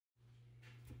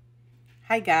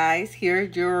Hi guys,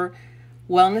 here's your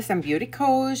wellness and beauty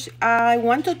coach. I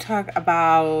want to talk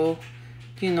about,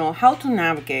 how to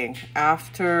navigate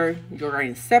after you're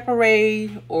in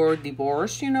separate or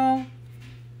divorce,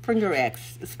 from your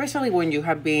ex, especially when you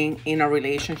have been in a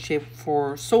relationship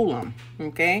for so long.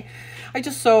 Okay, I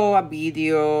just saw a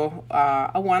video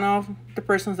of one of the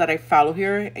persons that I follow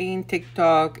here in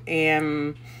TikTok,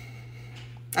 and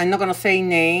I'm not gonna say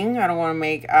name. I don't want to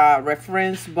make a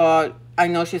reference, but I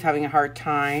know she's having a hard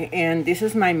time, and this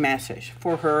is my message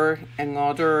for her and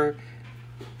other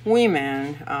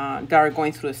women that are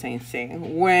going through the same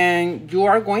thing. When you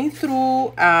are going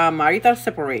through a marital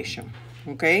separation,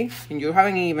 okay, and you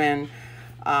haven't even,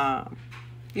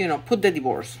 put the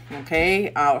divorce,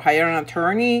 okay, hire an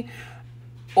attorney,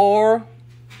 or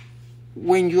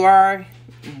when you are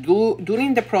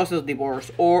during the process of divorce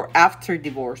or after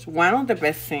divorce, one of the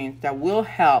best things that will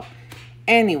help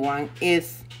anyone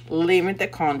is limit the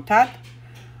contact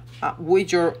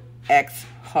with your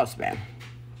ex-husband.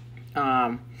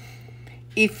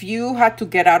 If you had to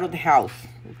get out of the house,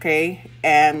 okay,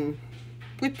 and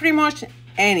with pretty much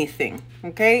anything,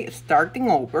 okay, starting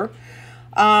over,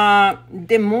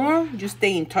 the more you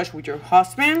stay in touch with your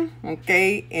husband,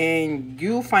 okay, and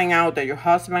you find out that your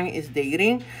husband is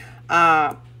dating,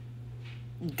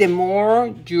 the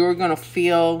more you're gonna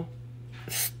feel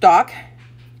stuck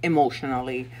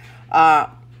emotionally.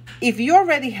 If you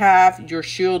already have your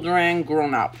children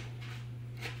grown up,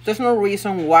 there's no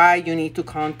reason why you need to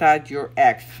contact your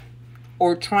ex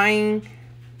or trying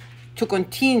to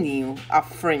continue a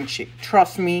friendship.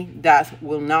 Trust me, that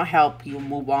will not help you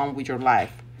move on with your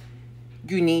life.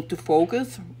 You need to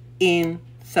focus in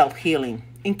self-healing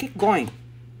and keep going.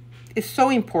 It's so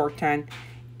important.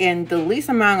 And the least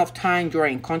amount of time you're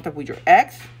in contact with your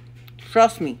ex,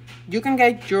 trust me, you can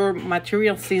get your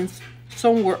material things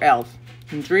somewhere else.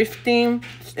 In thrift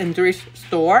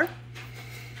store.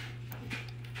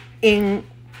 And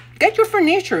get your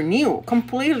furniture new,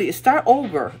 completely, start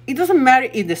over. It doesn't matter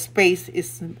if the space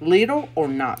is little or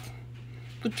not.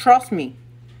 But trust me,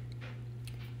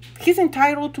 he's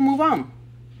entitled to move on.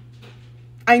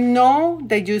 I know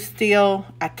that you're still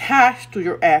attached to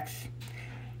your ex,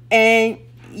 and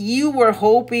you were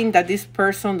hoping that this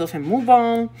person doesn't move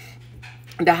on,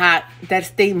 that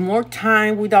stay more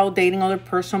time without dating other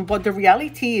person. But the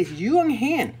reality is you and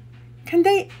him can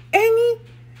date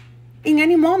in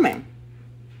any moment.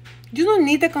 You don't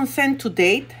need the consent to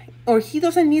date, or he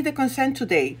doesn't need the consent to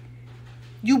date.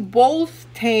 You both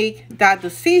take that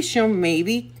decision,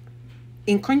 maybe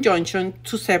in conjunction,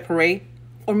 to separate,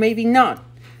 or maybe not.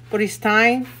 But it's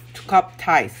time to cut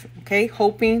ties, okay?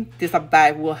 Hoping this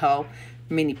advice will help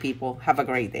many people. Have a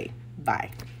great day.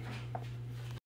 Bye.